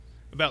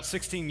About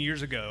 16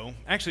 years ago,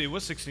 actually, it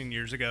was 16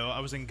 years ago, I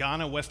was in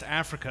Ghana, West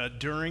Africa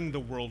during the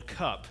World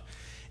Cup.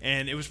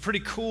 And it was pretty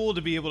cool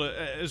to be able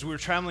to, as we were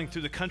traveling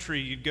through the country,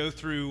 you'd go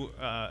through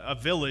a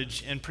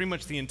village, and pretty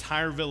much the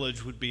entire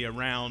village would be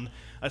around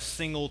a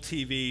single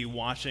TV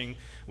watching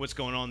what's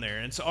going on there.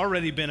 And it's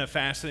already been a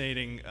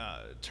fascinating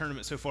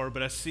tournament so far,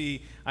 but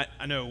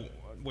I know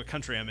what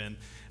country I'm in.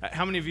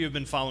 How many of you have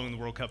been following the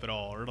World Cup at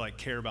all or like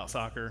care about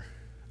soccer?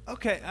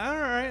 Okay, all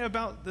right,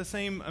 about the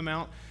same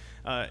amount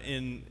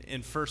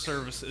in first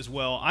service as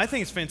well. I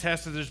think it's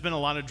fantastic. There's been a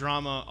lot of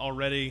drama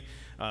already,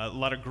 a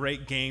lot of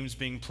great games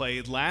being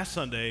played. Last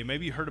Sunday,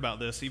 maybe you heard about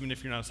this, even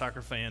if you're not a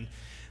soccer fan,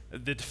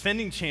 the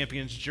defending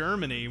champions,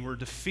 Germany, were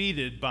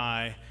defeated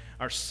by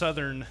our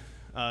southern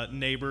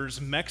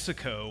neighbors,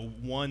 Mexico,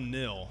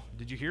 1-0.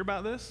 Did you hear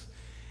about this?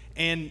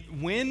 And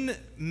when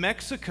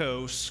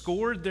Mexico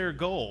scored their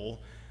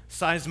goal,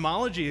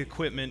 seismology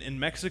equipment in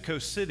Mexico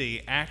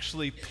City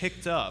actually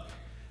picked up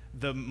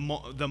the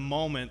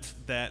moment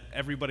that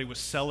everybody was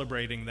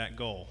celebrating that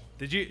goal.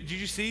 Did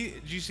you see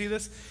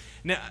this?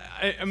 Now,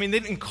 I mean, they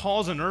didn't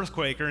cause an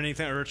earthquake or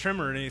anything, or a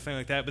tremor or anything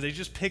like that, but they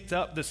just picked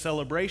up the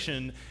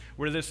celebration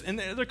where this, and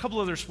there are a couple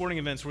other sporting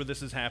events where this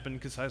has happened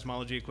because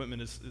seismology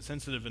equipment is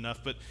sensitive enough,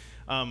 but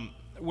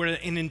where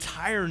an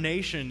entire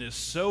nation is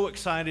so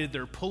excited,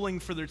 they're pulling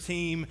for their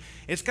team.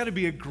 It's got to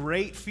be a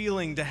great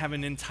feeling to have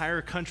an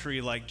entire country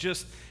like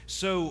just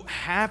so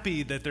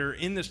happy that they're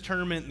in this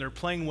tournament and they're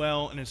playing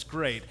well, and it's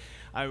great.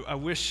 I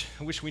wish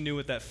we knew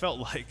what that felt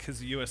like because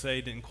the USA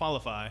didn't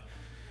qualify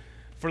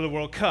for the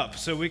World Cup,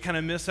 so we kind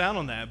of miss out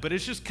on that. But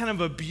it's just kind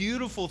of a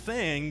beautiful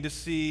thing to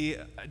see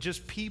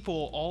just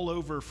people all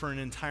over for an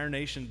entire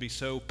nation be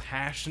so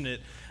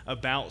passionate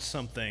about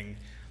something,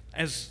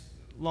 as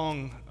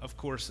long, of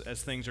course,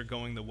 as things are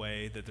going the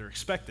way that they're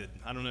expected.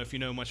 I don't know if you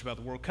know much about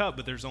the World Cup,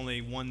 but there's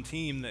only one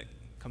team that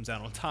comes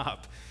out on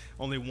top.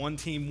 Only one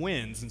team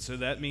wins, and so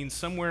that means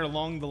somewhere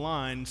along the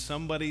line,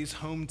 somebody's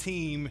home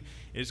team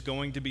is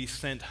going to be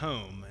sent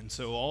home. And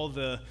so all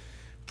the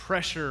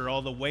pressure,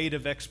 all the weight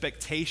of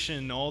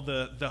expectation, all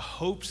the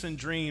hopes and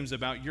dreams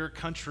about your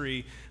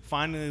country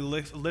finally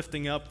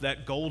lifting up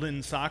that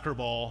golden soccer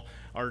ball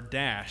are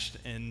dashed.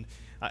 And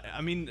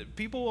I mean,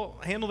 people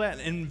handle that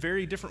in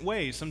very different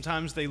ways.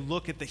 Sometimes they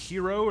look at the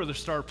hero or the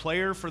star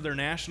player for their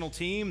national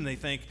team and they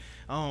think,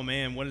 oh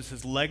man, what does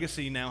his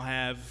legacy now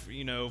have,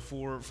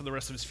 for the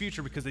rest of his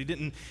future, because he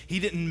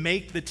didn't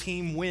make the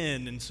team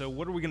win, and so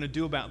what are we going to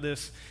do about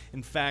this?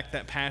 In fact,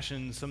 that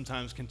passion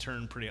sometimes can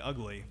turn pretty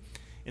ugly.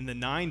 In the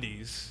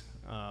 90s,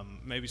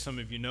 maybe some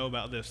of you know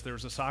about this, there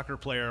was a soccer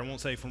player, I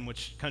won't say from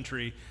which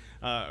country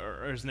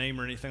or his name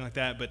or anything like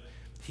that, but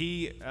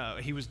he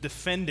was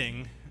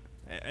defending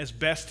as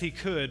best he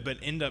could, but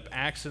ended up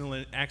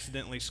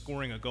accidentally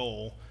scoring a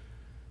goal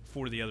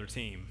for the other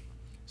team.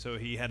 So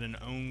he had an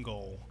own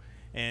goal.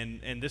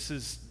 And this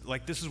is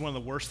one of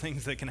the worst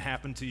things that can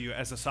happen to you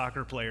as a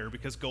soccer player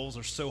because goals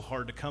are so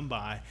hard to come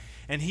by.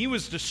 And he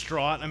was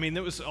distraught. I mean,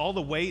 there was all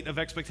the weight of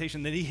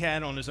expectation that he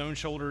had on his own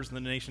shoulders and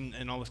the nation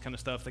and all this kind of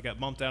stuff that got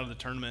bumped out of the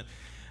tournament.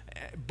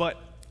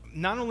 But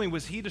not only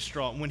was he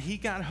distraught, when he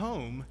got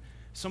home,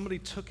 somebody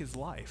took his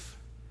life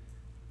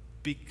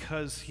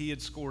because he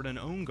had scored an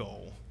own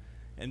goal.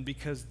 And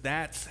because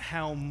that's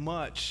how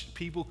much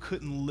people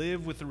couldn't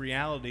live with the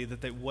reality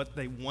that what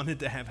they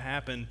wanted to have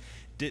happen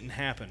didn't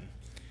happen.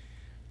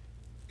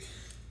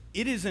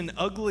 It is an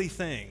ugly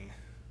thing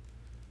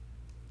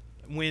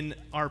when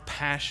our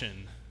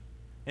passion,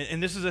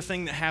 and this is a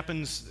thing that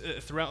happens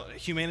throughout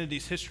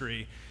humanity's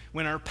history,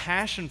 when our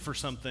passion for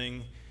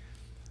something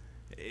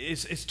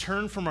is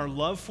turned from our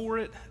love for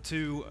it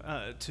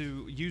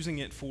to using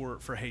it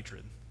for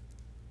hatred.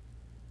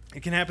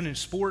 It can happen in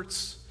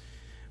sports,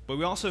 but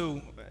we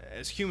also,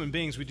 as human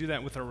beings, we do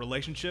that with our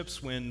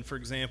relationships when, for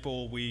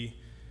example, we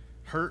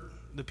hurt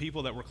the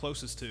people that we're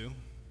closest to,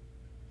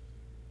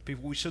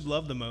 people we should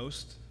love the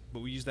most, but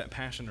we use that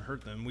passion to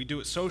hurt them. We do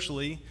it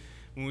socially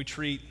when we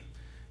treat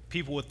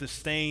people with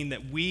disdain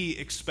that we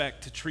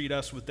expect to treat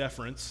us with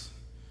deference.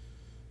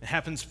 It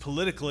happens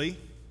politically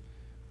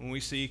when we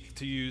seek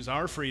to use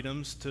our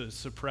freedoms to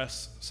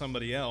suppress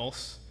somebody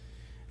else.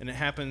 And it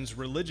happens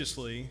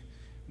religiously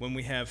when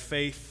we have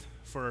faith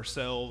for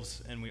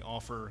ourselves and we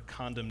offer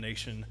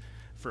condemnation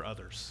for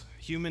others.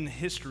 Human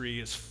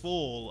history is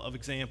full of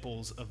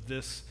examples of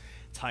this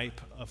type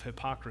of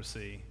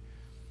hypocrisy.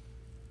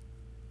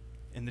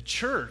 And the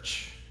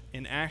church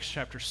in Acts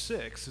chapter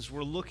 6, as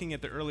we're looking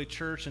at the early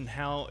church and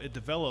how it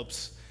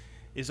develops,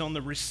 is on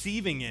the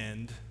receiving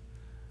end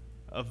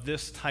of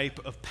this type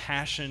of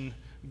passion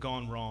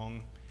gone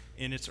wrong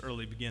in its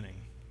early beginning.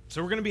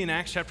 So we're going to be in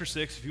Acts chapter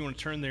 6, if you want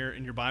to turn there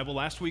in your Bible.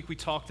 Last week we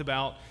talked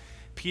about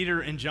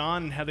Peter and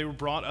John and how they were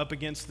brought up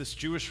against this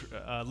Jewish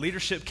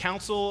leadership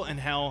council and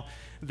how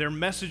their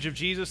message of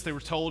Jesus, they were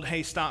told,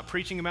 hey, stop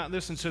preaching about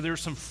this. And so there was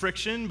some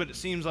friction, but it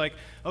seems like,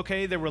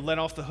 okay, they were let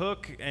off the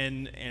hook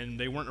and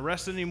they weren't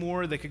arrested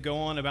anymore. They could go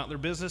on about their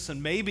business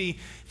and maybe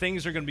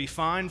things are going to be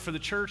fine for the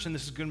church and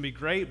this is going to be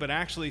great, but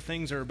actually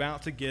things are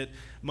about to get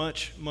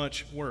much,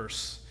 much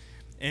worse.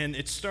 And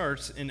it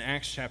starts in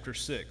Acts chapter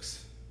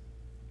 6.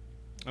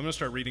 I'm going to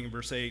start reading in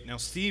verse 8. Now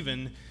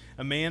Stephen,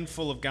 a man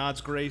full of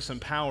God's grace and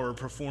power,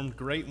 performed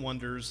great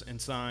wonders and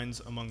signs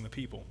among the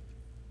people.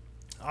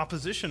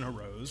 Opposition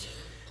arose,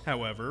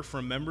 however,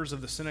 from members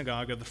of the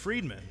synagogue of the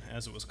freedmen,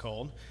 as it was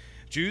called,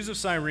 Jews of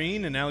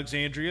Cyrene and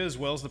Alexandria, as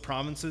well as the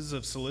provinces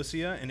of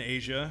Cilicia and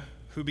Asia,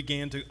 who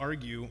began to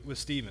argue with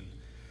Stephen.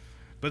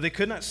 But they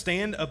could not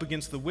stand up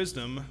against the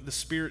wisdom the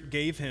Spirit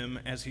gave him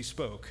as he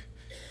spoke.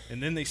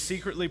 And then they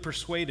secretly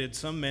persuaded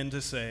some men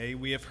to say,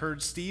 "We have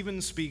heard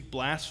Stephen speak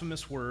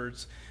blasphemous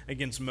words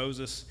against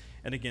Moses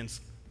and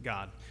against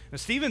God." Now,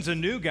 Stephen's a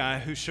new guy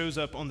who shows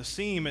up on the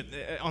scene.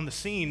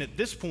 At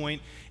this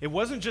point, it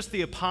wasn't just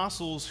the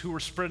apostles who were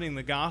spreading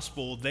the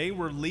gospel. They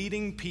were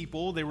leading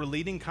people, they were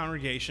leading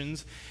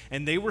congregations,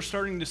 and they were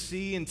starting to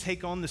see and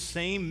take on the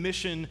same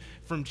mission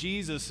from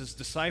Jesus as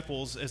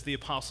disciples as the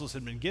apostles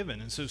had been given.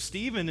 And so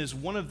Stephen is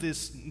one of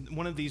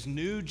these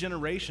new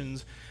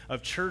generations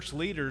of church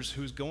leaders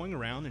who's going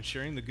around and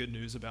sharing the good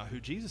news about who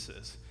Jesus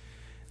is.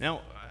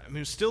 Now, I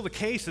mean, it's still the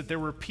case that there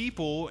were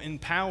people in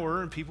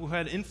power and people who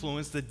had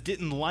influence that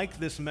didn't like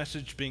this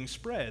message being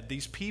spread.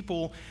 These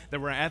people that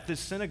were at this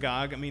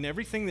synagogue, I mean,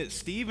 everything that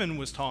Stephen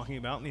was talking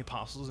about and the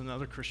apostles and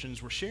other Christians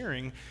were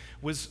sharing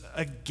was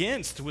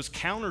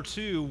counter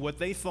to what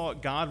they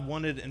thought God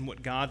wanted and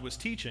what God was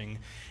teaching.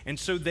 And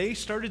so they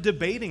started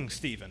debating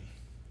Stephen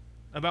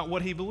about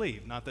what he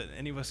believed. Not that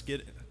any of us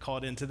get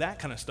caught into that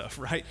kind of stuff,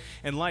 right,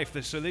 in life.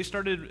 So they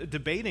started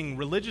debating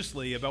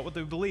religiously about what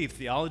they believed,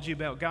 theology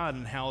about God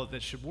and how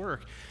that should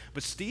work.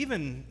 But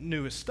Stephen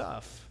knew his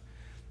stuff.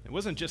 It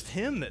wasn't just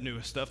him that knew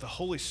his stuff. The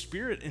Holy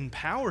Spirit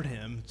empowered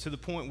him to the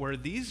point where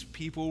these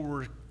people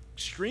were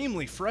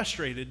extremely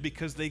frustrated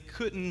because they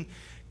couldn't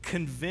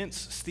convince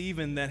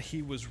Stephen that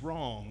he was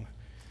wrong.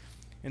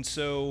 And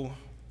so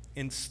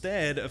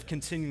instead of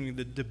continuing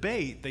the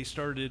debate, they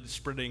started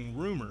spreading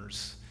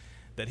rumors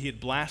that he had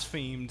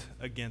blasphemed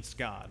against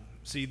God.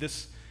 See,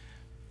 this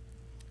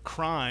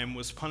crime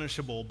was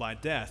punishable by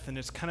death, and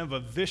it's kind of a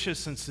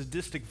vicious and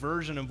sadistic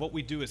version of what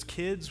we do as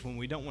kids when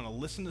we don't want to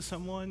listen to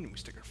someone. We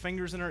stick our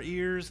fingers in our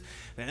ears,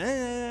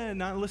 and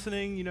not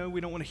listening. We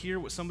don't want to hear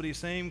what somebody is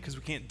saying because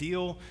we can't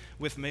deal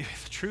with maybe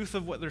the truth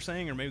of what they're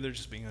saying, or maybe they're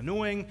just being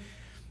annoying.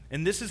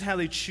 And this is how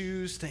they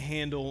choose to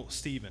handle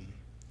Stephen.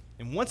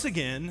 And once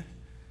again,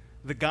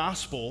 the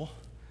gospel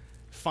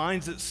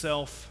finds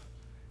itself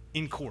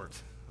in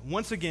court.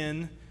 Once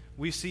again,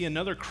 we see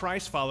another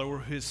Christ follower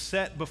who is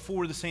set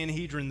before the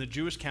Sanhedrin, the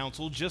Jewish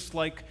council, just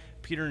like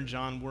Peter and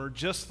John were,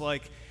 just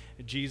like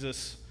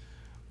Jesus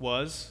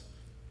was.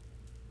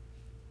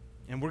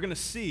 And we're going to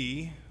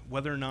see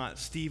whether or not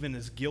Stephen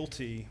is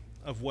guilty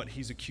of what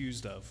he's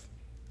accused of.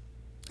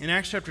 In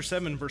Acts chapter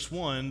 7, verse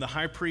 1, the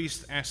high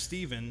priest asked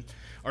Stephen,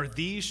 "Are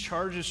these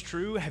charges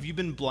true? Have you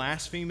been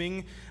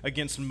blaspheming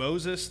against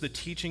Moses, the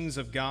teachings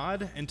of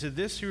God?" And to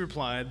this he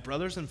replied,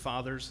 "Brothers and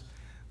fathers,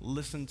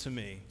 listen to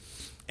me."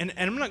 And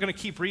I'm not going to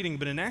keep reading,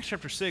 but in Acts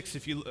chapter 6,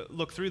 if you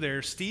look through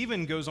there,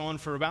 Stephen goes on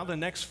for about the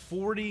next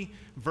 40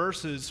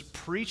 verses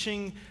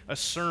preaching a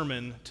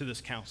sermon to this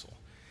council.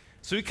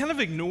 So he kind of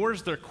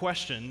ignores their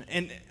question.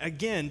 And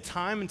again,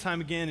 time and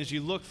time again, as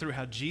you look through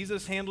how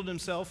Jesus handled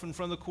himself in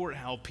front of the court,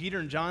 how Peter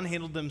and John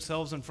handled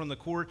themselves in front of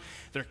the court,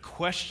 they're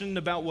questioned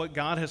about what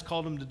God has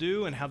called them to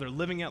do and how they're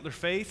living out their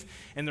faith,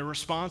 and their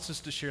response is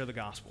to share the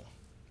gospel.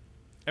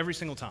 Every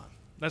single time.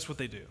 That's what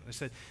they do. They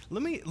said,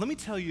 let me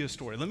tell you a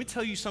story. Let me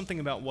tell you something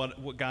about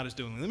what God is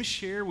doing. Let me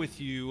share with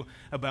you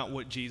about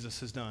what Jesus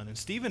has done. And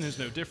Stephen is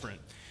no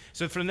different.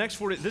 So for the next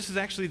 40, this is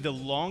actually the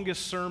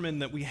longest sermon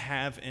that we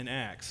have in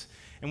Acts.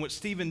 And what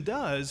Stephen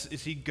does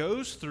is he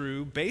goes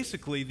through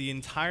basically the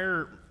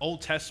entire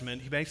Old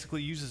Testament. He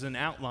basically uses an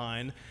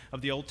outline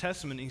of the Old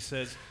Testament. He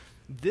says,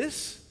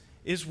 this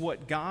is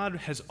what God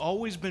has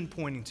always been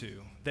pointing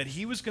to, that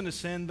he was going to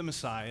send the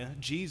Messiah,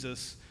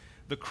 Jesus,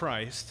 the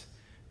Christ,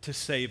 to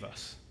save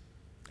us.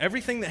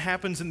 Everything that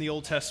happens in the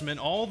Old Testament,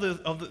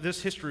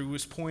 this history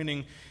was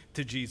pointing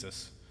to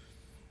Jesus.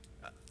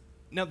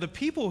 Now, the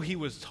people he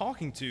was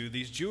talking to,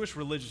 these Jewish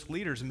religious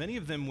leaders, many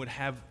of them would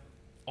have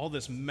all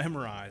this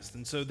memorized,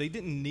 and so they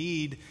didn't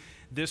need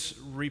this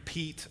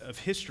repeat of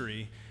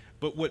history.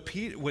 But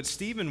what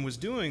Stephen was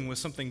doing was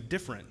something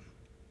different.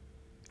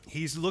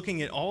 He's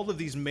looking at all of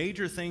these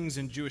major things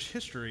in Jewish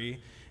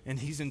history, and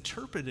he's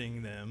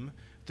interpreting them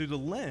through the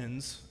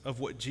lens of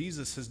what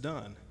Jesus has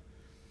done.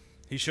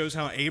 He shows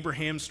how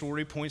Abraham's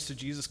story points to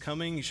Jesus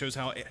coming. He shows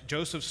how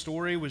Joseph's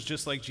story was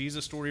just like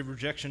Jesus' story of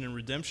rejection and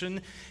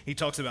redemption. He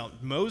talks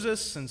about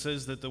Moses and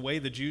says that the way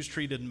the Jews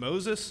treated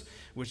Moses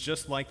was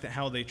just like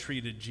how they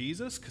treated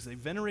Jesus, because they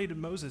venerated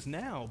Moses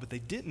now, but they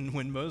didn't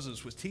when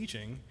Moses was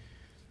teaching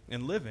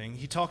and living.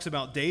 He talks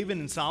about David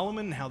and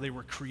Solomon and how they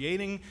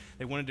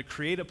wanted to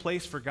create a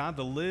place for God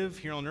to live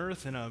here on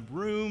earth in a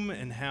room,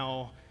 and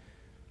how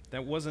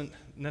that wasn't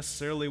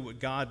necessarily what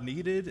God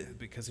needed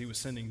because he was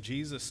sending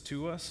Jesus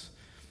to us.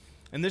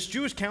 And this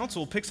Jewish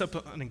council picks up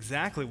on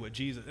exactly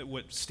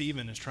what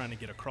Stephen is trying to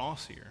get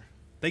across here.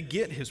 They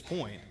get his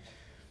point.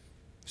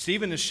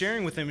 Stephen is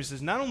sharing with them, he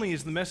says, not only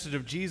is the message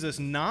of Jesus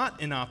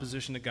not in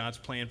opposition to God's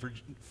plan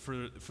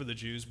for the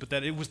Jews, but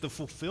that it was the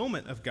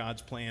fulfillment of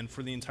God's plan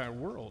for the entire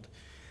world.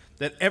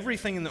 That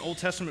everything in the Old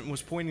Testament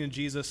was pointing to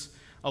Jesus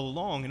all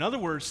along. In other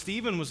words,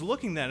 Stephen was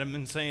looking at him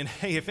and saying,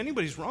 hey, if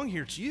anybody's wrong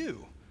here, it's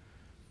you.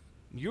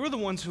 You're the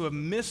ones who have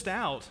missed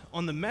out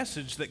on the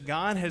message that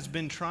God has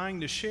been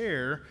trying to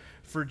share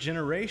for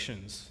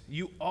generations.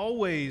 You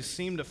always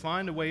seem to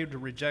find a way to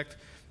reject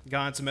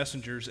God's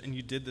messengers, and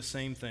you did the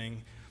same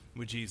thing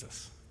with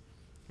Jesus.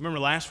 Remember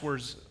last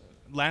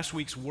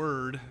week's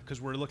word, because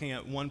we're looking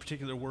at one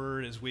particular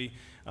word as we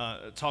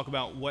talk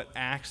about what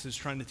Acts is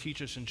trying to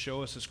teach us and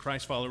show us as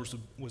Christ followers,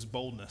 was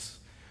boldness.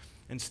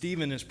 And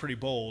Stephen is pretty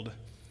bold.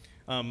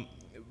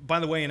 By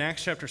the way, in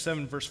Acts chapter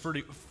 7, verse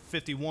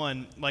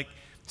 51,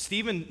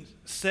 Stephen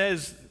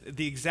says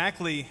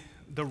exactly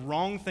the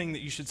wrong thing that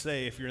you should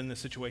say if you're in the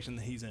situation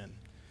that he's in.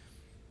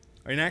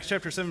 In Acts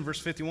chapter 7, verse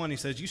 51, he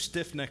says, you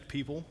stiff-necked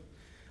people.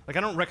 I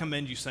don't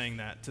recommend you saying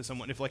that to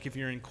someone if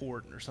you're in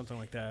court or something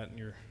like that and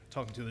you're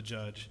talking to the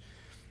judge.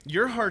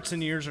 Your hearts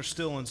and ears are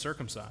still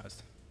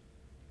uncircumcised.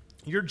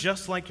 You're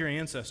just like your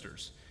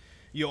ancestors.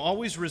 You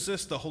always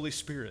resist the Holy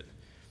Spirit.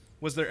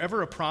 Was there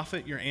ever a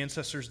prophet your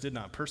ancestors did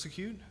not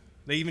persecute?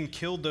 They even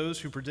killed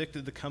those who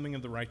predicted the coming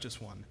of the righteous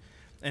one.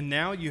 And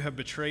now you have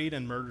betrayed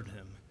and murdered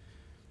him.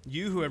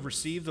 You who have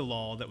received the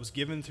law that was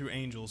given through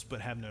angels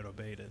but have not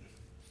obeyed it.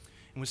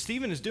 And what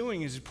Stephen is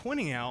doing is he's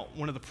pointing out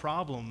one of the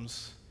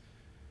problems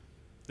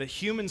that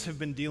humans have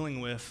been dealing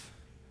with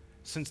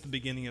since the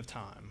beginning of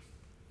time.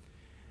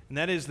 And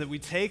that is that we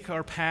take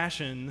our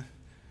passion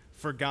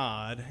for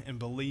God and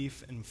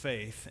belief and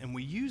faith and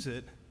we use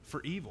it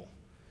for evil.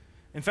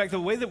 In fact,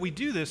 the way that we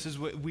do this is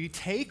we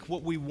take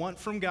what we want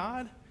from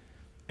God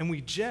and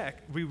we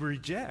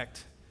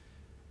reject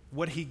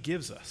what he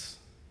gives us.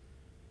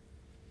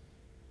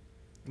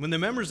 When the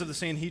members of the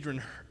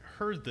Sanhedrin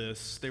heard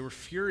this, they were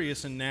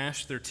furious and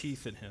gnashed their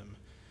teeth at him.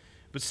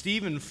 But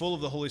Stephen, full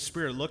of the Holy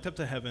Spirit, looked up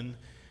to heaven,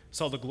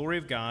 saw the glory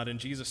of God and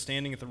Jesus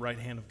standing at the right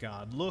hand of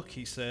God. Look,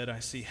 he said, I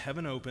see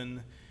heaven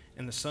open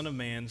and the Son of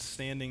Man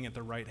standing at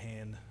the right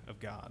hand of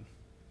God.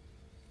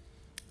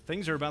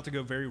 Things are about to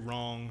go very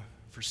wrong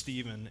for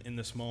Stephen in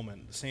this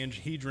moment. The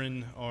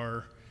Sanhedrin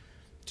are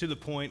to the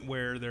point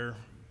where they're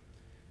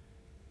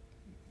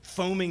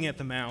foaming at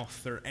the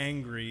mouth, they're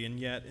angry, and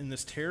yet in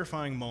this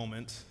terrifying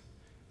moment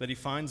that he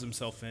finds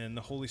himself in,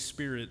 the Holy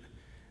Spirit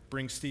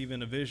brings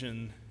Stephen a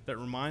vision that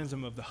reminds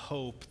him of the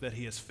hope that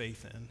he has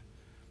faith in,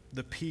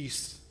 the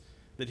peace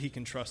that he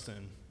can trust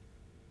in.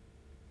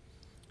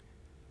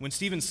 When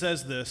Stephen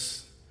says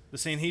this, the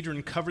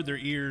Sanhedrin covered their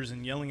ears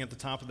and yelling at the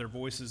top of their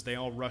voices, they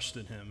all rushed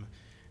at him,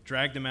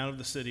 dragged him out of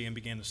the city, and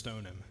began to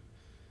stone him.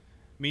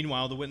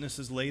 Meanwhile, the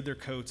witnesses laid their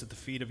coats at the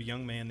feet of a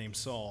young man named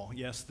Saul.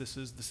 Yes, this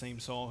is the same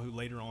Saul who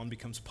later on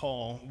becomes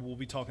Paul. We'll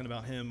be talking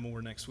about him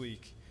more next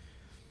week.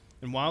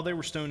 And while they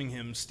were stoning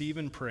him,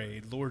 Stephen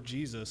prayed, Lord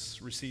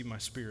Jesus, receive my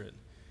spirit.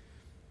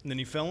 And then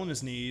he fell on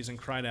his knees and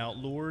cried out,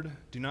 Lord,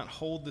 do not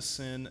hold this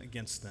sin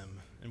against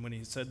them. And when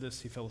he said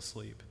this, he fell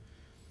asleep.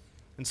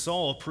 And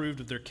Saul approved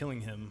of their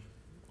killing him.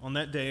 On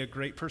that day, a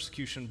great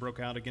persecution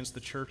broke out against the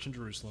church in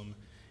Jerusalem,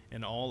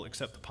 and all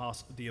except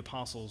the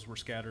apostles were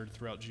scattered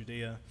throughout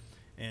Judea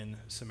and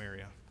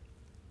Samaria.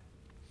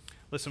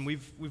 Listen,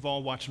 we've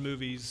all watched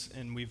movies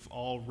and we've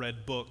all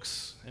read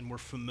books, and we're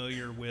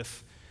familiar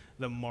with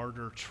the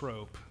martyr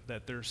trope,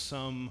 that there's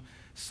some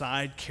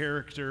side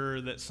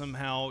character that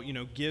somehow,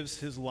 gives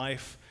his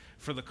life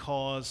for the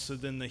cause, so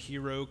then the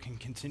hero can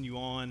continue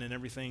on and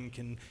everything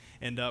can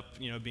end up,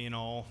 being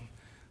all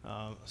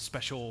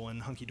special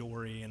and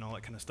hunky-dory and all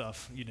that kind of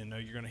stuff. You didn't know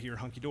you're going to hear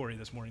hunky-dory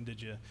this morning,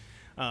 did you?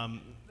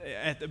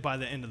 By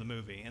the end of the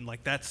movie. And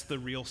that's the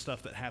real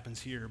stuff that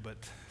happens here. But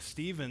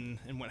Stephen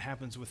and what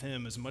happens with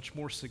him is much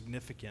more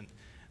significant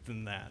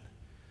than that.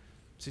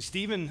 See,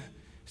 Stephen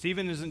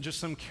isn't just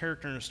some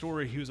character in a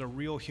story. He was a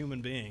real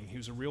human being. He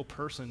was a real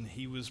person.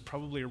 He was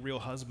probably a real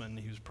husband.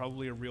 He was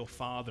probably a real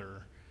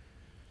father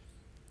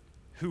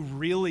who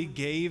really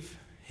gave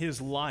his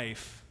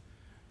life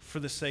for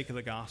the sake of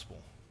the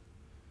gospel,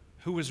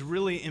 who was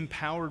really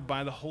empowered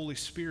by the Holy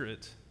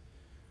Spirit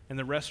and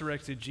the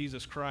resurrected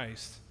Jesus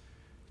Christ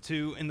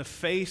to, in the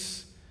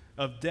face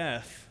of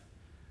death,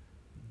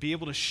 be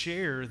able to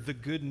share the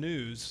good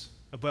news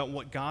about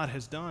what God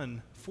has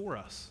done for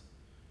us.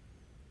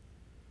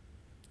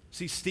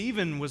 See,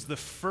 Stephen was the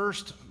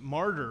first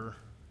martyr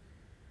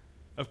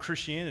of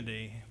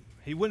Christianity.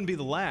 He wouldn't be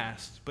the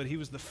last, but he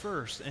was the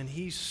first, and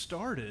he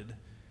started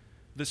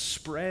the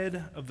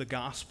spread of the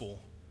gospel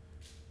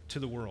to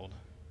the world.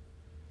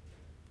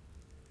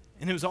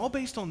 And it was all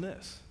based on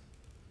this.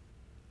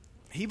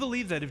 He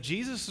believed that if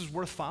Jesus is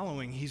worth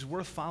following, he's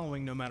worth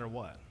following no matter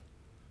what.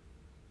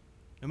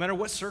 No matter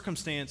what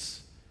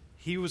circumstance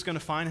he was going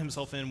to find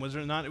himself in,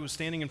 whether or not it was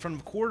standing in front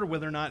of a court or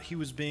whether or not he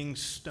was being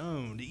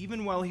stoned.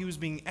 Even while he was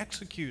being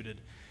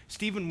executed,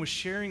 Stephen was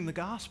sharing the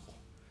gospel.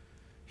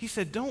 He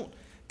said,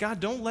 God,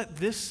 don't let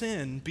this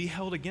sin be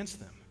held against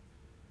them.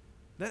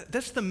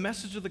 That's the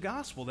message of the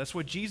gospel. That's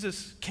why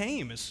Jesus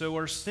came, is so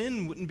our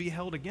sin wouldn't be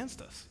held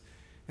against us.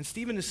 And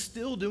Stephen is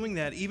still doing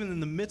that even in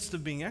the midst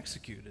of being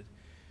executed.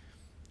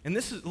 And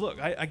this is, look,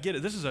 I get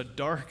it. This is a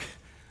dark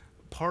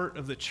part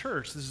of the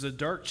church. This is a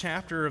dark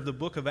chapter of the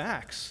book of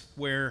Acts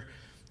where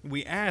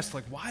we ask,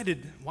 like, why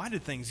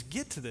did things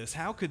get to this?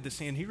 How could the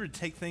Sanhedrin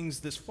take things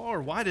this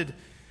far? Why did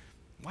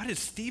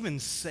Stephen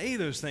say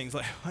those things?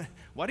 Like,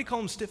 why did he call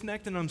him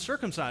stiff-necked and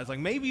uncircumcised? Like,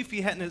 maybe if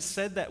he hadn't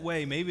said that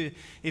way, maybe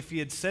if he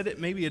had said it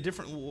maybe a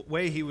different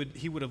way, he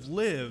would have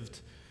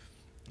lived.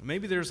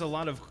 Maybe there's a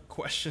lot of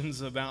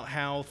questions about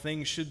how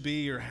things should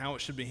be or how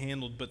it should be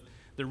handled, but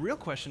the real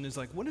question is,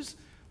 like, what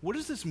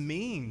does this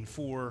mean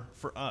for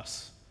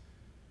us?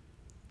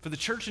 For the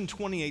church in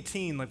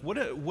 2018, like, what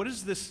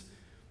does this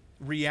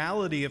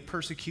reality of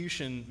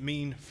persecution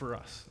mean for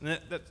us? And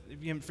that,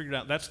 if you haven't figured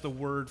out, that's the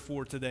word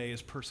for today,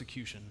 is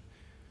persecution.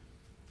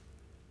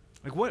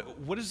 Like, what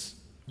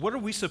are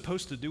we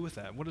supposed to do with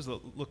that? What does it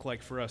look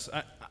like for us?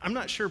 I'm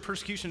not sure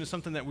persecution is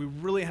something that we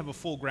really have a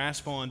full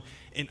grasp on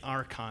in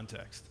our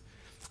context.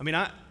 I mean,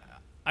 I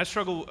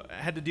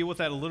had to deal with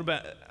that a little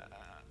bit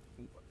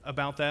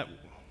about that.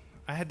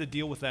 I had to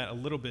deal with that a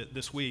little bit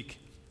this week.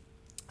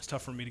 It's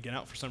tough for me to get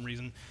out for some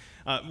reason.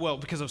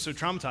 Because I was so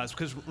traumatized.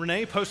 Because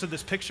Renee posted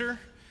this picture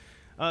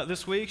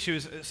this week. She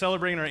was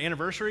celebrating our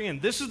anniversary,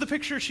 and this is the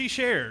picture she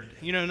shared.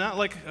 You know, not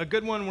like a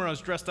good one where I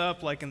was dressed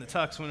up like in the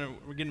tux when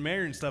we're getting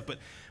married and stuff,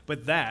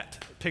 but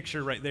that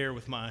picture right there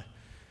with my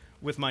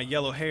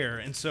yellow hair.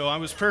 And so I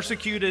was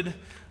persecuted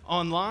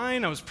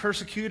online. I was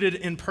persecuted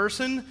in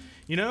person.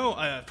 You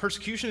know,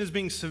 persecution is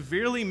being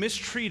severely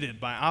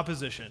mistreated by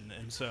opposition.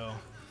 And so,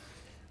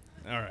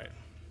 all right.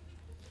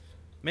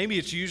 Maybe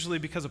it's usually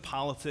because of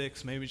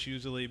politics. Maybe it's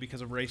usually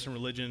because of race and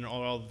religion,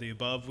 or all of the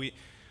above. We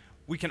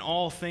can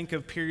all think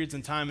of periods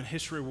in time in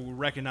history where we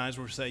recognize,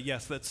 where we say,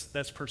 yes,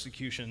 that's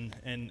persecution,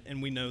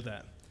 and we know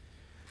that.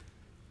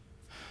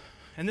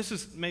 And this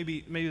is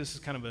maybe this is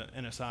kind of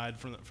an aside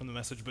from the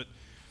message, but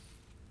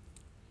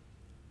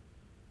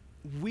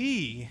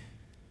you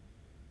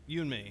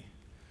and me,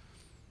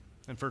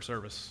 in First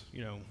Service,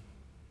 you know,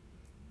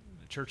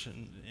 the church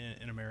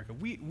in America,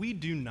 we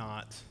do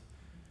not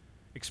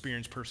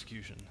experience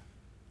persecution.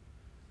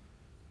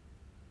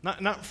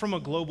 Not from a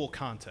global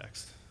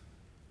context.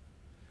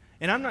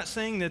 And I'm not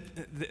saying that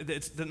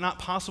it's not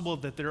possible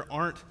that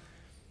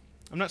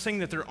I'm not saying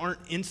that there aren't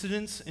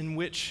incidents in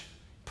which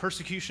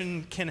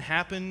persecution can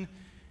happen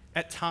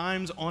at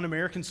times on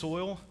American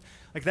soil.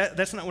 Like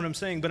that's not what I'm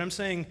saying, but I'm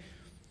saying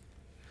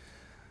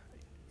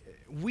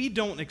we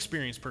don't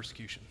experience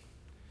persecution.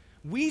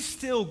 We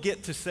still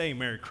get to say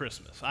Merry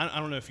Christmas. I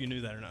don't know if you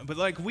knew that or not, but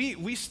like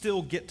we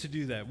still get to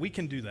do that. We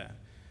can do that.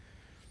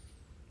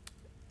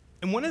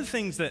 And one of the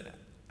things that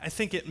I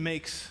think it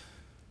makes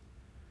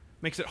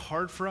it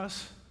hard for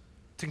us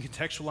to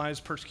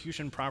contextualize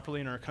persecution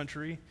properly in our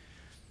country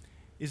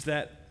is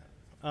that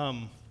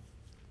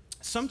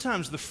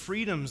sometimes the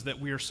freedoms that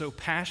we are so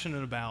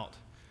passionate about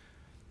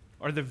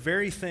are the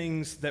very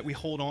things that we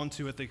hold on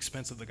to at the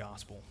expense of the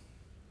gospel.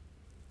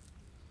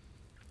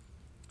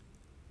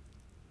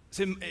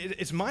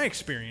 It's my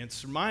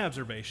experience, or my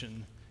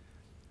observation,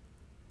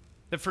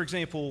 that, for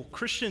example,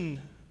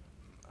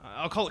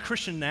 I'll call it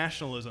Christian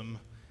nationalism,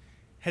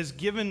 has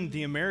given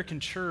the American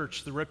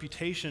church the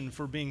reputation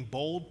for being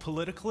bold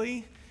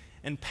politically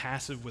and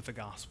passive with the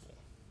gospel.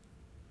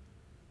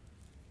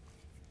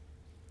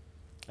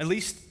 At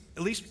least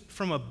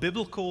from a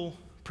biblical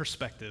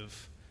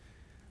perspective,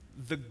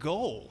 the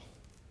goal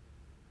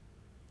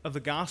of the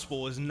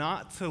gospel is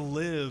not to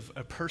live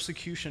a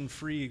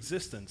persecution-free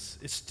existence.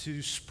 It's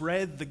to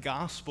spread the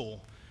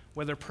gospel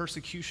whether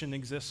persecution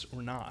exists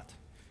or not.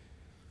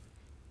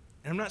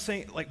 And I'm not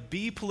saying, like,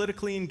 be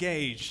politically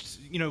engaged,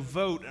 you know,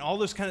 vote, and all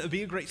those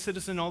be a great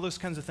citizen, all those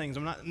kinds of things.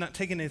 I'm not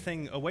taking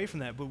anything away from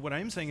that, but what I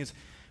am saying is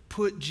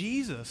put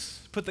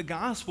the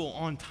gospel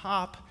on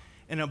top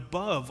and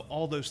above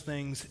all those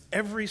things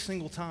every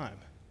single time.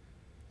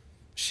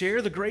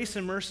 Share the grace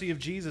and mercy of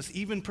Jesus,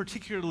 even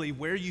particularly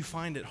where you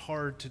find it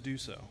hard to do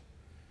so.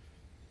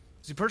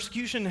 See,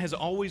 persecution has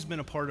always been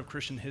a part of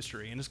Christian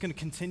history, and it's going to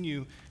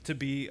continue to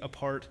be a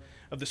part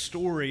of the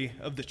story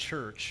of the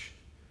church.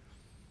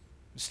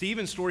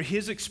 Stephen's story,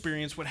 his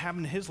experience, what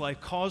happened in his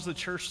life, caused the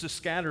church to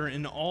scatter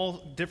in all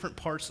different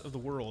parts of the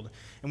world.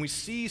 And we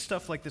see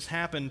stuff like this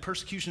happen.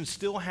 Persecution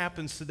still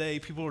happens today.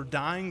 People are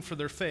dying for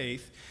their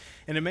faith,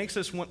 and it makes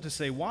us want to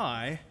say,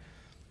 why?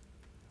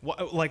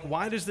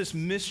 Why does this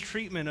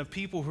mistreatment of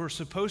people who are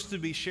supposed to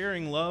be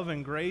sharing love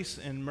and grace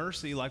and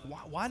mercy,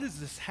 why does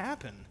this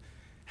happen?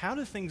 How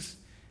do things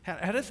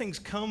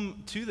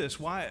come to this?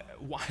 Why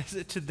is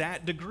it to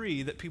that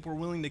degree that people are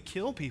willing to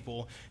kill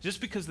people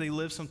just because they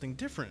live something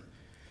different?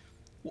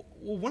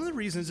 Well, one of the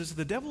reasons is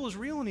the devil is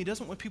real and he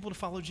doesn't want people to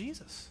follow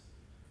Jesus.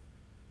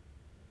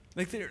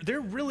 Like there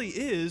really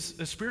is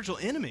a spiritual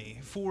enemy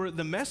for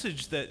the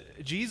message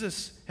that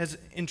Jesus has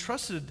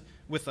entrusted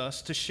with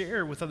us to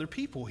share with other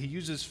people. He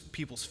uses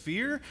people's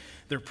fear,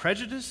 their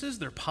prejudices,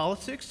 their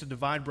politics to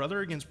divide brother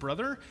against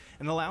brother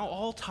and allow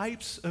all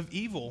types of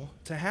evil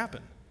to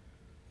happen.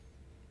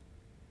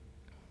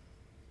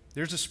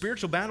 There's a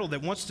spiritual battle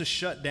that wants to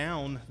shut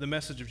down the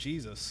message of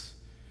Jesus.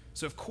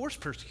 So of course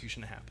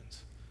persecution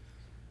happens.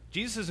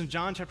 Jesus says in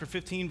John chapter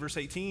 15, verse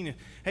 18,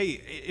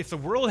 hey, if the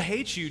world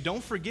hates you,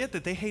 don't forget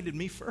that they hated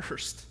me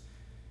first.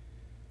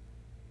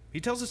 He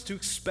tells us to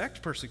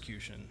expect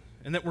persecution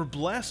and that we're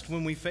blessed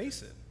when we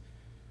face it.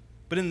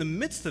 But in the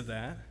midst of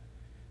that,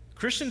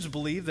 Christians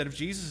believe that if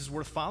Jesus is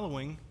worth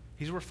following,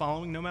 he's worth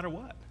following no matter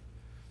what.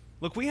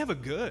 Look, we have a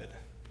good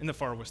in the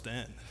far west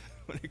end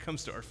when it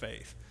comes to our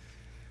faith.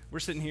 We're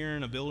sitting here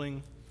in a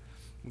building,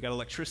 we've got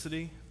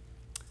electricity,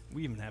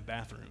 we even have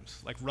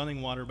bathrooms, like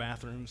running water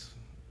bathrooms,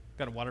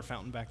 got a water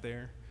fountain back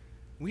there.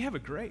 We have a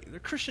great, there are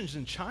Christians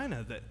in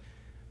China that,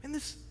 and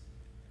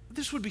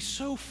this would be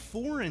so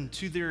foreign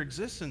to their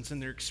existence and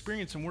their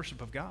experience and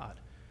worship of God.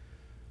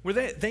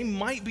 Where they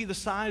might be the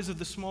size of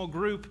the small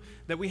group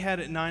that we had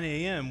at 9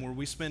 a.m., where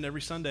we spend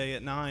every Sunday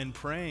at 9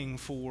 praying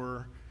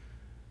for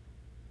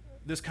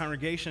this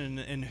congregation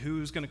and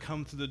who's going to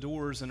come through the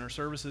doors and our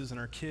services and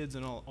our kids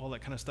and all that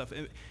kind of stuff.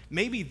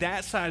 Maybe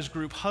that size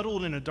group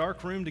huddled in a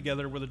dark room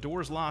together where the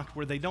door's locked,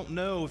 where they don't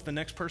know if the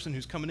next person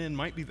who's coming in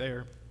might be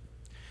there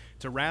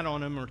to rat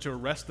on them or to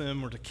arrest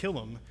them or to kill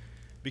them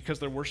because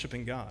they're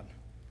worshiping God.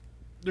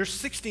 There's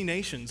 60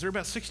 nations. There are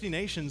about 60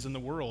 nations in the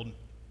world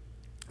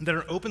that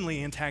are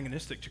openly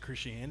antagonistic to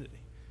Christianity,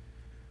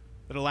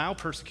 that allow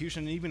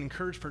persecution and even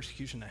encourage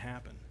persecution to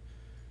happen.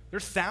 There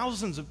are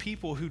thousands of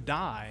people who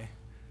die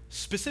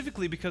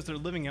specifically because they're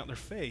living out their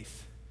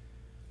faith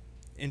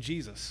in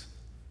Jesus.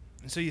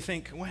 And so you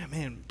think, well,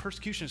 man,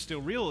 persecution is still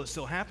real, it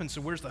still happens,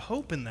 so where's the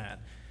hope in that?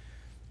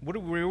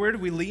 Where do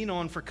we lean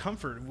on for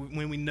comfort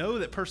when we know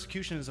that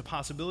persecution is a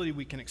possibility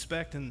we can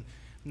expect and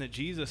that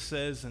Jesus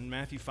says in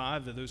Matthew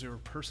 5 that those who are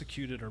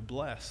persecuted are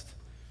blessed?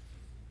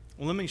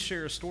 Well, let me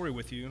share a story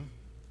with you.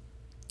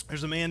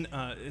 There's a man,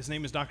 his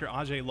name is Dr.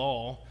 Ajay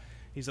Lal.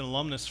 He's an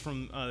alumnus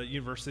from the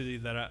university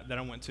that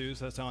I went to,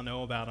 so that's how I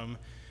know about him.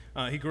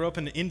 He grew up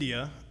in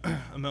India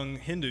among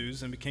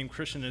Hindus and became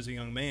Christian as a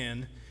young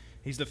man.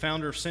 He's the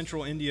founder of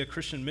Central India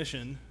Christian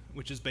Mission,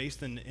 which is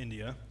based in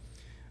India.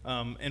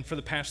 And for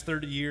the past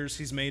 30 years,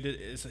 he's made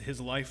it his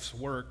life's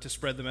work to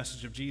spread the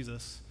message of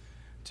Jesus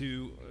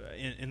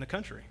in the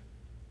country.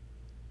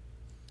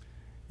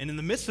 And in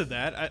the midst of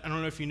that, I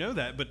don't know if you know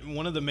that, but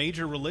one of the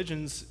major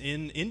religions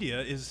in India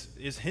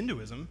is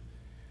Hinduism.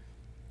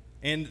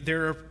 And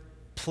there are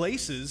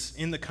places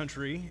in the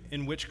country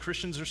in which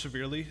Christians are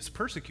severely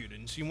persecuted.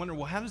 And so you wonder,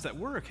 well, how does that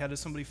work? How does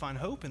somebody find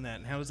hope in that?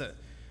 And how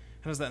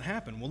does that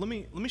happen? Well, let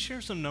me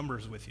share some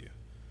numbers with you.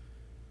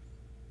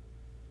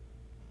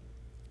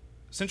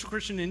 Central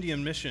Christian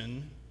Indian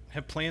Mission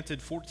have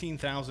planted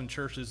 14,000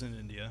 churches in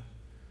India.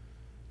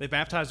 They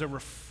baptized over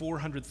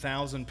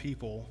 400,000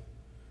 people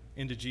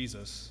into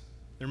Jesus.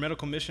 Their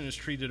medical mission has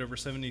treated over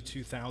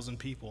 72,000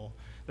 people.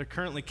 They're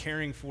currently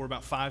caring for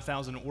about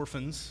 5,000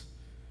 orphans.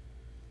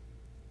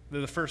 They're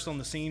the first on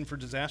the scene for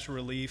disaster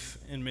relief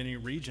in many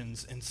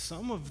regions, and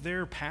some of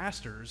their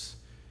pastors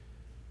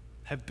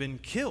have been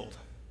killed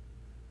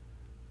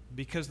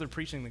because they're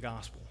preaching the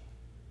gospel.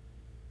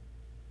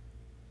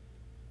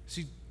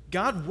 See,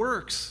 God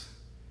works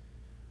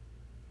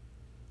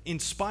in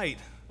spite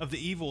of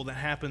the evil that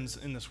happens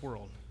in this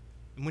world.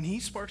 And when he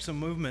sparks a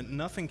movement,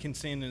 nothing can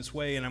stand in his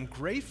way, and I'm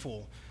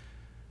grateful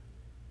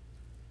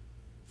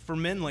for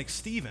men like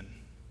Stephen,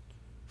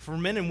 for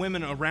men and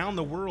women around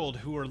the world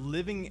who are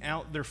living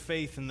out their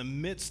faith in the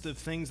midst of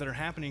things that are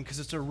happening, because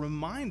it's a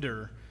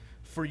reminder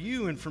for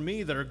you and for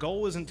me that our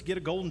goal isn't to get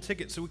a golden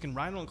ticket so we can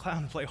ride on a cloud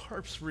and play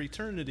harps for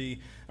eternity.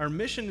 Our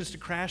mission is to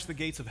crash the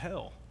gates of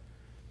hell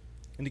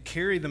and to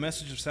carry the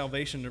message of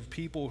salvation to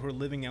people who are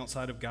living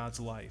outside of God's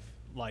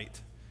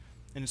light.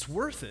 And it's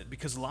worth it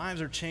because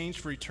lives are changed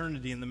for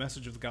eternity and the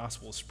message of the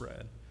gospel is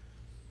spread.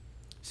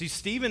 See,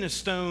 Stephen is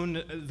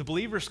stoned, the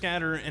believers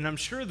scatter, and I'm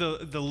sure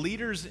the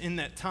leaders in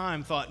that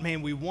time thought,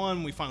 man, we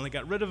won, we finally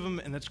got rid of him,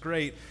 and that's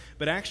great.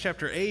 But Acts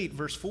chapter 8,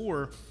 verse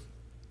 4,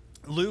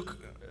 Luke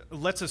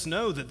lets us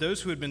know that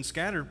those who had been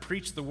scattered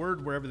preached the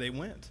word wherever they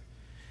went.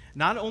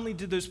 Not only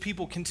did those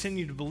people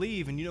continue to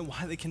believe, and you know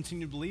why they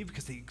continued to believe?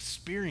 Because they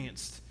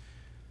experienced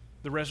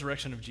the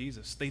resurrection of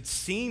Jesus. They'd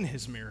seen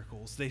his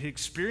miracles. They'd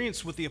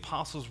experienced what the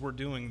apostles were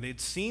doing. They'd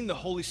seen the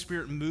Holy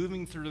Spirit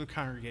moving through the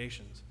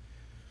congregations.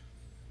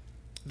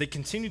 They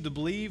continued to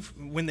believe.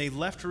 When they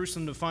left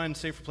Jerusalem to find a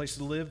safer place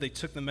to live, they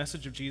took the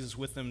message of Jesus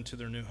with them to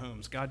their new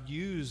homes. God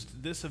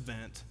used this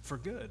event for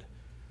good.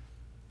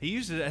 He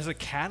used it as a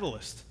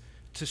catalyst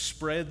to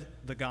spread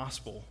the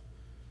gospel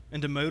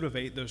and to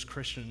motivate those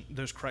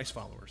Christ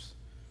followers.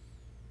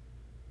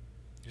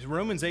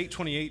 Romans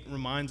 8:28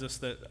 reminds us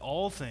that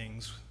all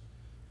things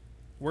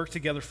work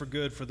together for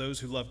good for those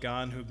who love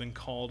God and who have been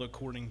called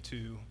according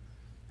to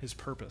his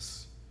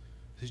purpose.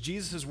 Because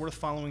Jesus is worth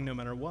following no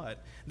matter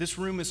what. This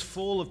room is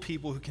full of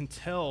people who can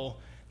tell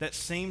that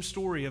same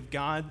story of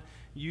God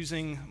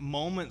using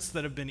moments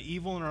that have been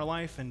evil in our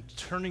life and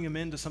turning them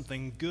into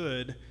something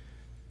good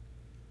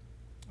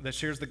that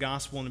shares the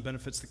gospel and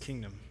benefits the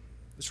kingdom.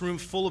 This room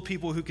is full of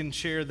people who can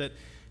share that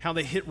how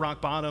they hit rock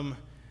bottom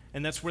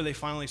and that's where they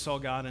finally saw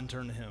God and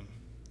turned to him.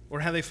 or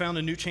how they found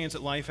a new chance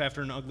at life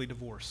after an ugly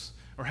divorce,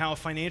 or how a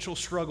financial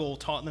struggle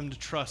taught them to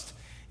trust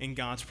in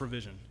God's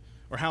provision,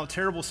 or how a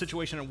terrible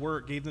situation at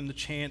work gave them the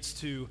chance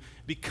to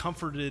be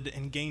comforted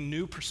and gain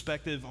new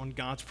perspective on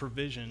God's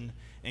provision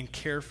and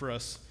care for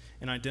us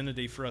and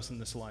identity for us in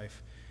this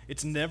life.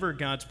 It's never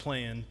God's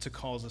plan to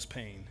cause us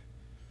pain.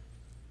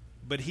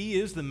 But he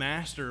is the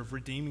master of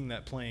redeeming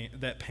that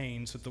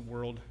pain so that the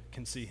world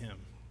can see him.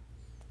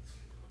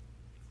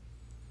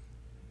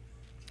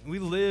 We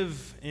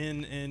live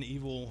in an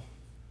evil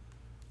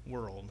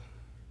world.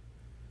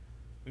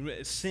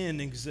 Sin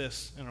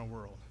exists in our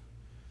world.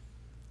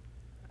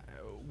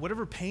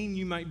 Whatever pain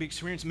you might be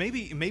experiencing,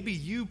 maybe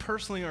you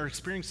personally are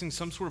experiencing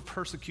some sort of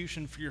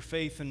persecution for your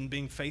faith and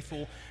being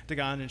faithful to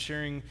God and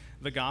sharing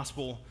the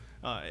gospel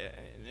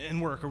in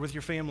work or with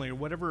your family or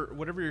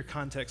whatever your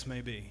context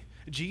may be.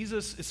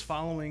 Jesus is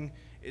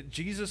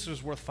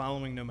worth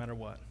following no matter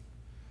what,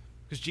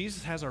 because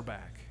Jesus has our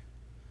back,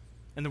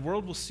 and the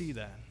world will see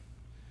that,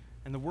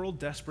 and the world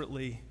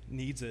desperately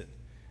needs it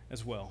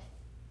as well.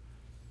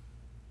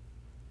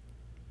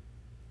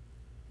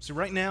 So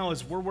right now,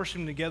 as we're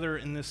worshiping together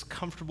in this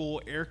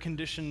comfortable,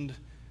 air-conditioned,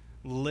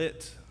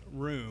 lit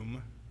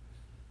room,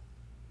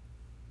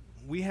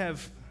 we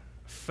have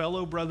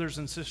fellow brothers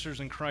and sisters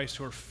in Christ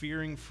who are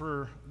fearing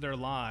for their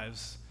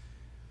lives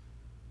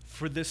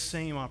for this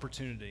same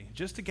opportunity,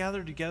 just to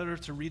gather together,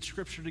 to read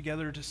Scripture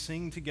together, to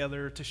sing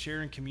together, to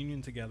share in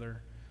communion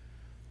together.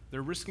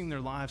 They're risking their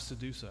lives to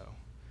do so,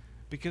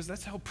 because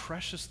that's how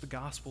precious the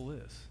gospel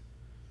is.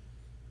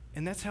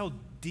 And that's how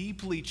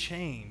deeply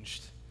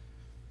changed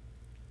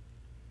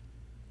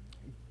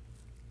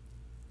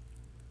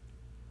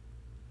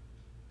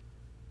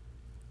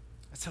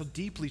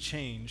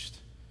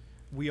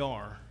we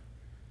are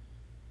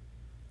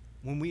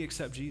when we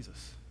accept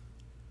Jesus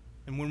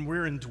and when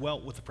we're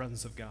indwelt with the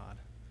presence of God.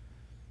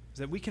 Is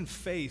that we can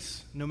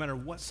face, no matter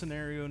what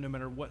scenario, no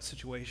matter what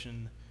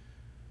situation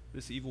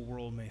this evil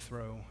world may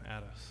throw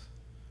at us.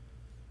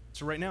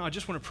 So right now, I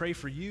just want to pray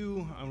for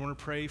you. I want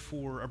to pray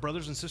for our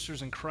brothers and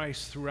sisters in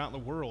Christ throughout the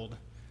world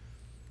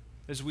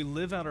as we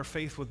live out our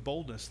faith with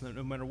boldness, that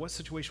no matter what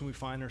situation we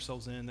find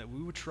ourselves in, that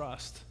we would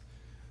trust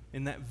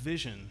in that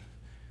vision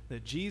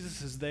that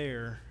Jesus is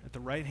there at the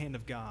right hand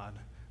of God,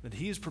 that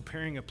he is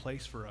preparing a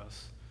place for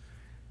us,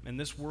 and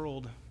this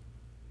world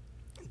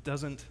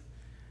doesn't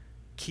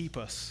keep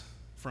us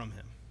from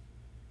him.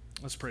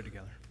 Let's pray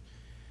together.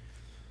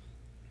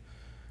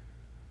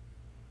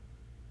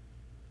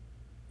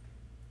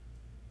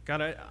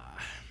 God,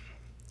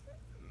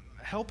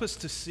 help us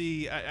to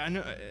see. I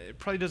know it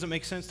probably doesn't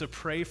make sense to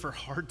pray for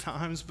hard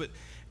times, but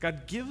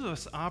God, give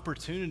us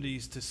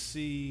opportunities to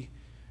see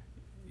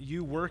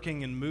you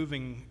working and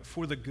moving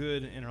for the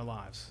good in our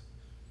lives.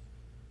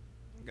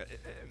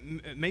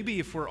 Maybe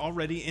if we're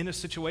already in a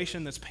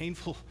situation that's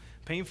painful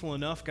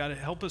enough, God,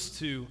 help us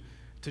to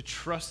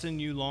trust in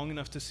you long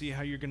enough to see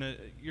how you're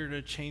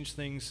gonna change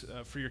things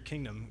for your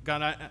kingdom.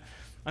 God,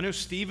 I know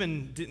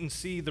Stephen didn't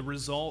see the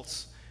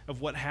results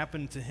of what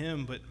happened to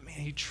him, but man,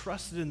 he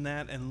trusted in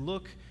that, and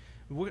look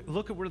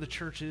at where the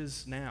church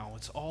is now.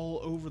 It's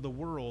all over the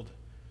world.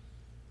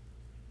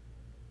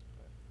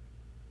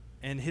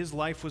 And his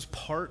life was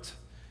part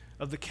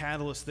of the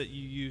catalyst that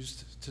you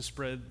used to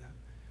spread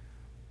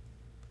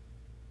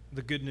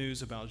the good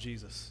news about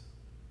Jesus.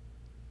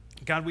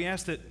 God, we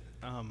ask that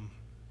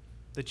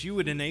you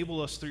would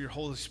enable us through your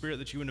Holy Spirit,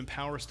 that you would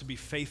empower us to be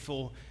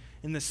faithful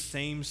in the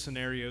same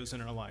scenarios in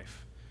our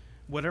life,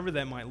 whatever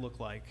that might look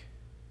like.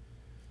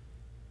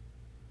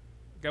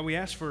 God, we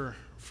ask for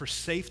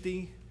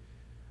safety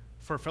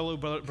for our fellow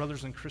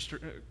brothers and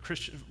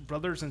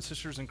brothers and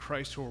sisters in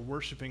Christ who are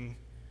worshiping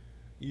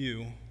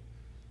you.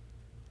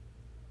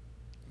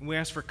 We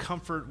ask for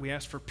comfort. We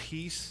ask for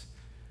peace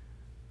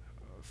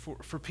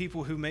for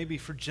people who maybe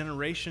for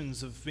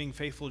generations of being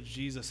faithful to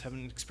Jesus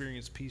haven't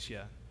experienced peace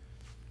yet.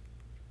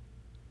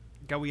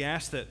 God, we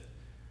ask that,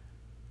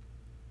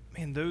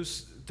 man,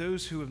 those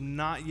who have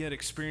not yet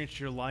experienced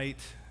your light,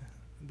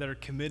 that are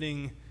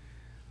committing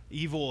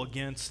evil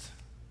against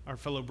our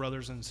fellow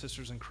brothers and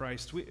sisters in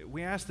Christ,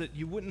 we ask that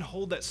you wouldn't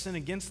hold that sin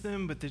against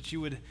them, but that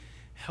you would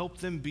help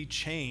them be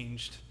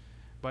changed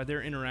by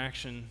their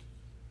interaction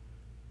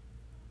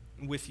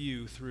with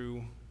you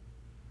through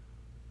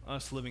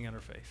us living out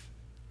our faith.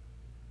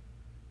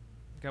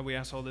 God, we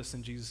ask all this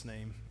in Jesus'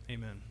 name.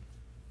 Amen.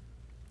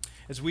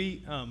 As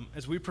we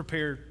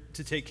prepare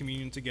to take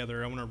communion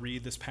together, I want to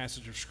read this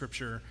passage of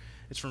Scripture.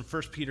 It's from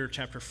 1 Peter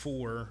chapter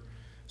 4,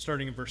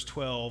 starting in verse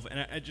 12.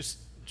 And I just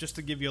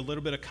to give you a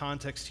little bit of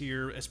context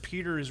here, as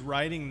Peter is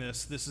writing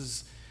this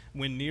is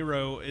when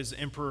Nero is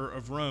emperor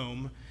of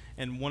Rome.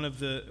 And one of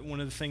the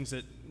things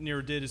that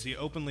Nero did is he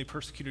openly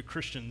persecuted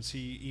Christians.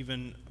 He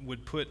even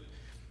would put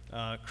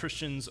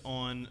Christians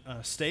on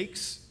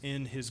stakes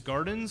in his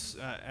gardens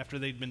after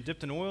they'd been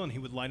dipped in oil, and he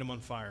would light them on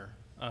fire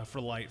for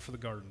light for the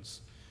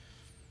gardens.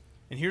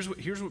 And here's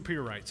what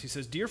Peter writes. He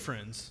says, "Dear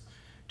friends,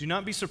 do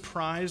not be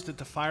surprised at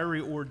the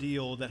fiery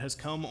ordeal that has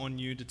come on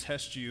you to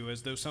test you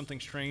as though something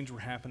strange were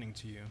happening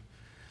to you.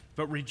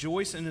 But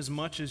rejoice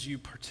inasmuch as you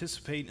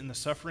participate in the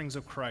sufferings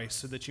of Christ,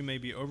 so that you may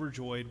be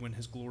overjoyed when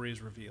his glory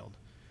is revealed.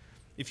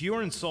 If you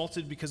are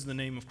insulted because of the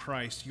name of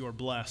Christ, you are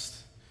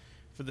blessed,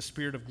 for the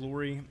Spirit of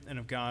glory and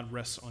of God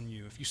rests on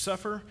you. If you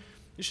suffer,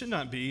 it should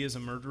not be as a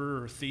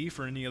murderer or thief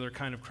or any other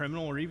kind of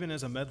criminal or even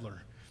as a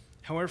meddler.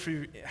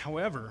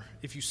 However,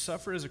 if you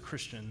suffer as a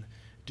Christian,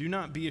 do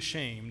not be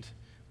ashamed,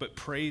 but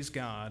praise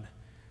God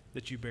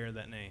that you bear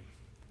that name.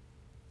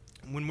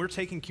 When we're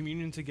taking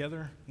communion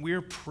together,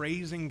 we're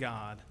praising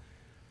God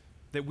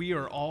that we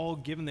are all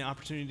given the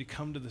opportunity to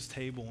come to this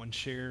table and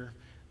share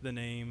the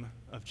name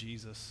of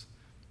Jesus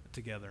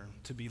together,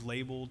 to be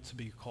labeled, to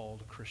be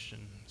called a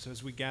Christian. So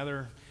as we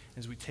gather,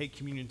 as we take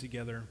communion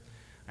together,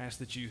 I ask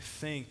that you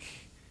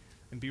think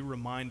and be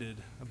reminded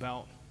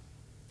about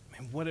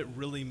what it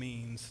really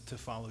means to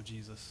follow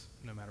Jesus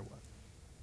no matter what.